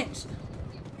get pinched.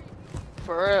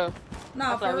 For real. No, I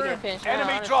thought for we real. get pinched.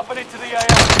 Enemy No, dropping into the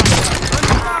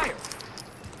AO.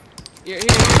 Yeah.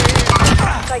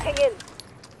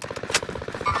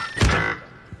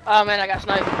 Oh man, I got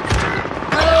sniped.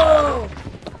 Oh,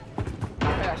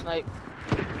 I got sniped.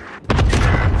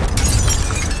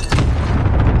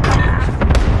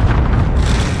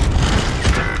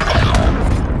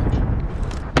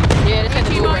 Yeah, this had the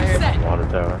AT blue right mine here. set. Water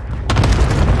tower.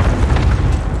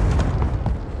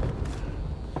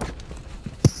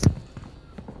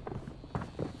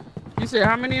 said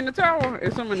how many in the tower?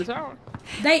 Is some in the tower?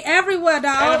 They everywhere,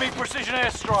 dog. Enemy precision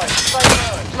airstrike. Stay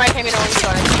alert. Somebody came in on you,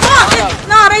 started.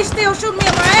 No, they still shooting me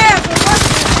in my ass.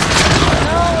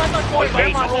 Point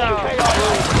mates are all KIA.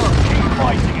 Keep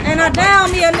fighting. And I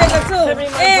downed me a nigga too.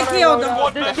 And killed him.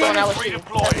 Squad That's the one I was members shooting.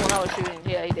 That's the one I redeployed. was shooting.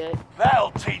 Yeah, he did.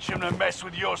 That'll teach him to mess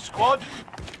with your squad.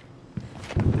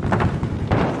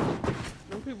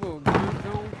 Some people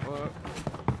don't fuck.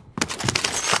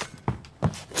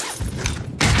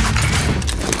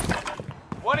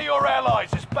 One of your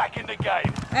allies is back in the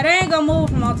game. And they ain't gonna move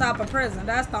from on top of prison.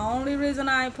 That's the only reason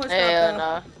I ain't pushed up Hell there.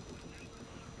 nah.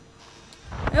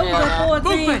 It was a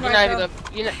 14 You're not right even there.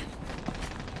 gonna. You're not.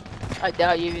 I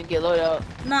doubt you even get loaded out.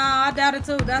 Nah, I doubt it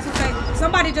too. That's what they.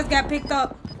 Somebody just got picked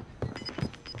up.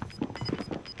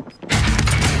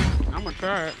 I'm gonna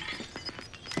try it.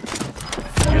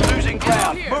 You're losing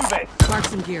ground. Move it. Mark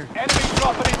some gear. Enemy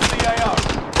dropping into the AO.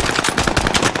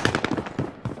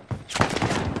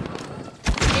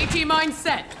 AT mine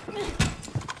set.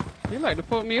 You like to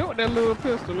put me up with that little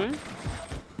pistol, man.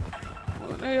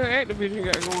 What the hell Activision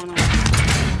got going on?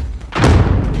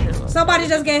 Somebody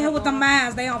just get hit with the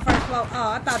mines. They on first floor.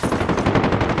 Oh, I thought.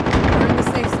 We're in the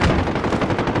safe zone.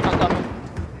 I'm coming.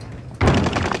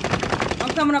 I'm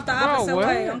coming up the opposite what?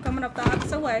 way. I'm coming up the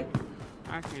opposite way.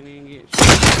 I can't even get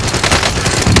shit.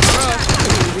 Bro,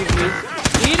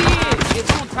 idiot!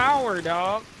 It's on tower,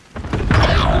 dog.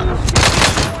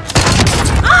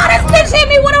 Oh, this bitch hit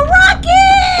me with a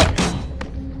rocket!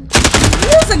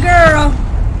 Who's a girl?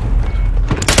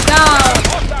 Dog.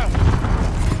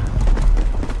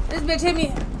 This bitch hit me.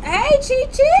 Hey,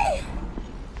 Chi-Chi.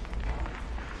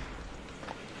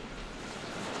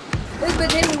 This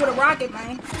bitch hit me with a rocket,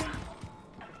 man.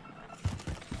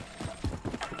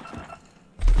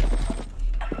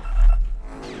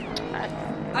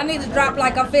 I need to drop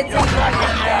like a 15.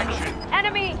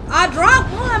 Enemy! I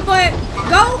dropped one, but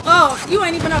go. Oh, you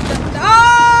ain't even up there.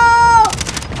 Oh!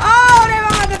 Oh, they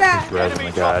were under that.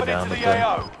 Enemy dropping into the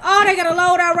AO. Oh, they got a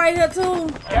loadout right here, too.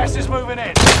 Gas is moving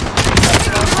in.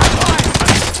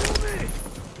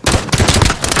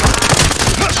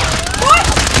 What?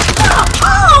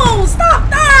 Oh, stop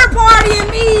third partying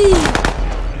me.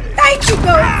 Thank you,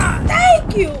 go.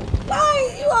 Thank you.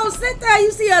 Like, you gonna sit there,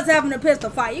 you see us having a pistol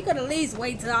fight. You could at least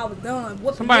wait till I was done.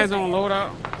 Whooping Somebody's this on ass.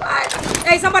 loadout. What?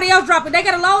 Hey, somebody else drop it. They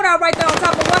got a loadout right there on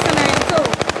top of what's her name, too.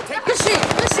 Good shit.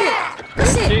 Good shit. Good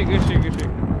shit. Good shit, good shit.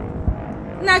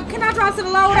 Now, can I drop to the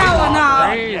loadout or no?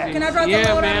 Crazy. Can I drop to the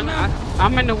Yeah, loadout man. or no?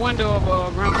 I'm in the window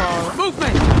of Grandpa's.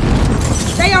 Movement.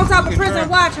 They on top of You can prison try.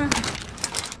 watching.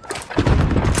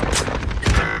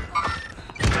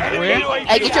 Enemy Where? UAV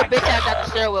Hey, get your active. bitch ass out the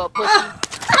stairwell, pussy.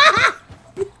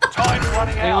 Time's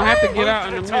running out. They gonna have to get Move out to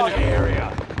in the a target minute. area.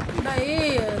 They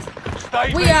is.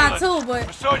 Stay We are vigilant. too, but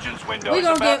Resurgence window we is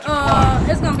gonna about get to close.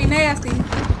 it's gonna be nasty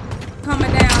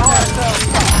coming down.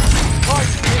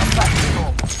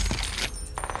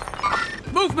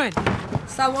 Movement.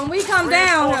 So when we come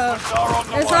down here, Reinforcements are on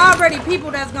the it's way. already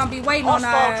people that's gonna be waiting on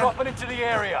our Hostile ass. dropping into the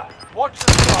area. Watch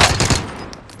the sky.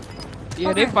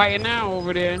 Yeah, they Okay. fighting now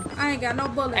over there. I ain't got no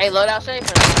bullets. Hey, loadout safe.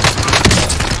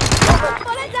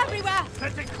 Bullets everywhere!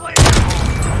 Set it clear.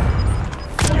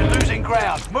 You're losing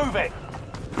ground. Move it.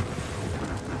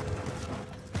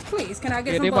 Please, can I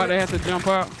get Yeah, some they about to bullets? have to jump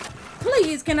out.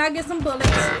 Please, can I get some bullets?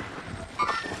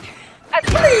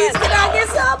 Please, can I get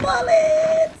some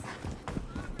bullets?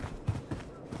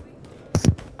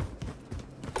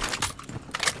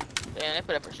 Damn, they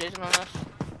put a precision on us.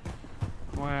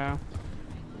 Wow.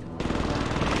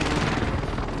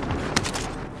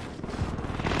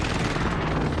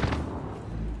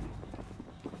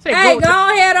 Say, Hey, go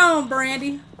go ahead on,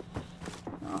 Brandy.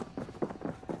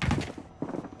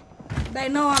 They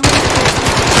know I'm in.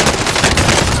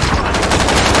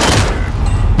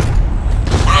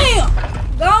 Damn!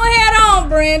 Go ahead on,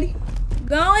 Brandy.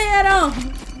 Go ahead on.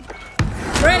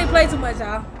 Brandy play too much,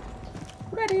 y'all.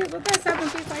 Who that is? What that 7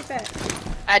 feet like that?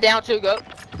 I down two, go.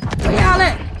 Where y'all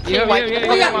at? Yeah, White yeah, the yeah, Where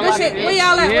fuck yeah, out y'all, my good body, shit. bitch. Where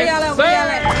y'all at? Where y'all at? Where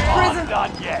y'all at? I'm Prison?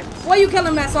 done yet. Where you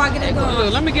killing at so I get it Look,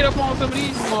 going? let me get up on some of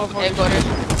these Hey, motherfuckers. go there.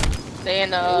 They in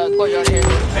the courtyard here.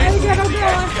 Hey, This check is them the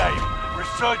going. end game.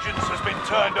 Resurgence has been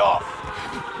turned off.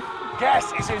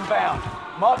 Gas is inbound.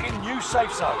 Marking new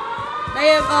safe zone. They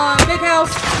have big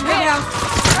house. Big house.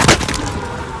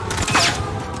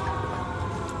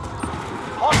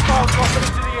 Hostile dropping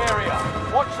into the area.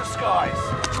 Watch the skies.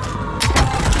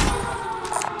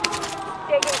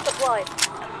 Taking supplies.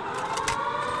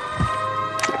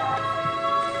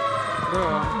 Bro.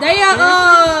 They are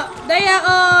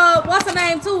what's the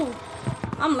name too?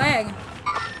 I'm lagging.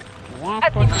 One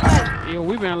At the fucking. defense. Yeah,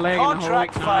 we been lagging the whole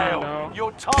Contract time, failed. dog.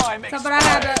 Your time So, but I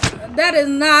had expired. to. That is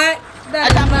not. I That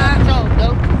is got not. control, go.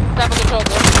 Top of control,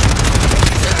 go.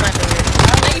 That's right there. I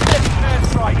don't think you said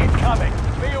Airstrike incoming.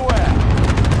 Be aware.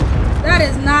 That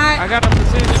is I not. got a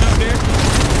precision up there.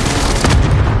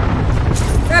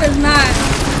 That is not.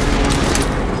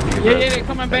 Yeah, yeah, they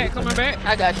coming back, coming back.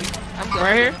 I got you. I'm good.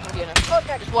 Right here? I'm getting her.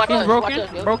 Just watch He's us. broken, Watch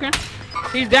us, yo. broken.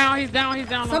 He's down, he's down, he's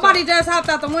down. on Somebody top. just hopped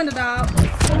out the window, dog.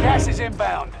 Gas is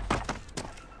inbound.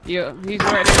 Yeah, he's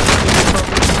right there. He's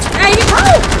broken. Hey, you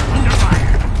broke.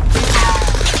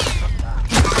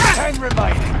 10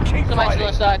 remaining. Keep Somebody's still fighting.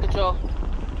 inside control.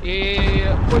 Yeah, yeah,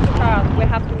 yeah. We're trapped. We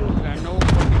have to move. Got no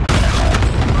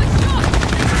fucking.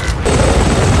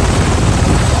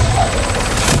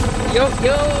 Yo,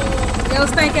 yo. Yo,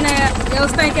 stinking ass. Yo,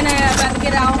 stinking ass. About to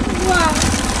get out. Wow.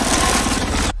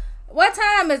 What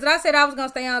time is it? I said I was gonna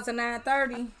stay on till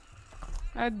 9:30.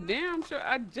 I damn sure.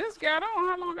 I just got on.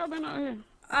 How long I been out here?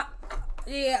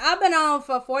 Yeah, I've been on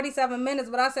for 47 minutes,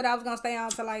 but I said I was gonna stay on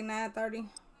till like 9:30.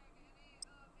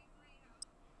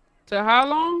 To how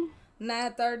long?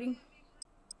 9:30.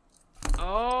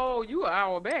 Oh, you an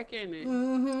hour back, ain't it?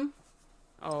 Mm-hmm.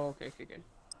 Oh, okay, okay, okay.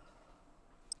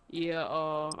 Yeah,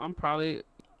 I'm probably.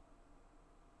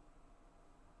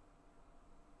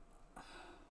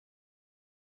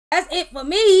 That's it for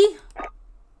me.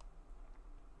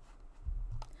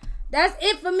 That's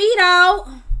it for me, dog.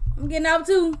 I'm getting out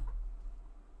too.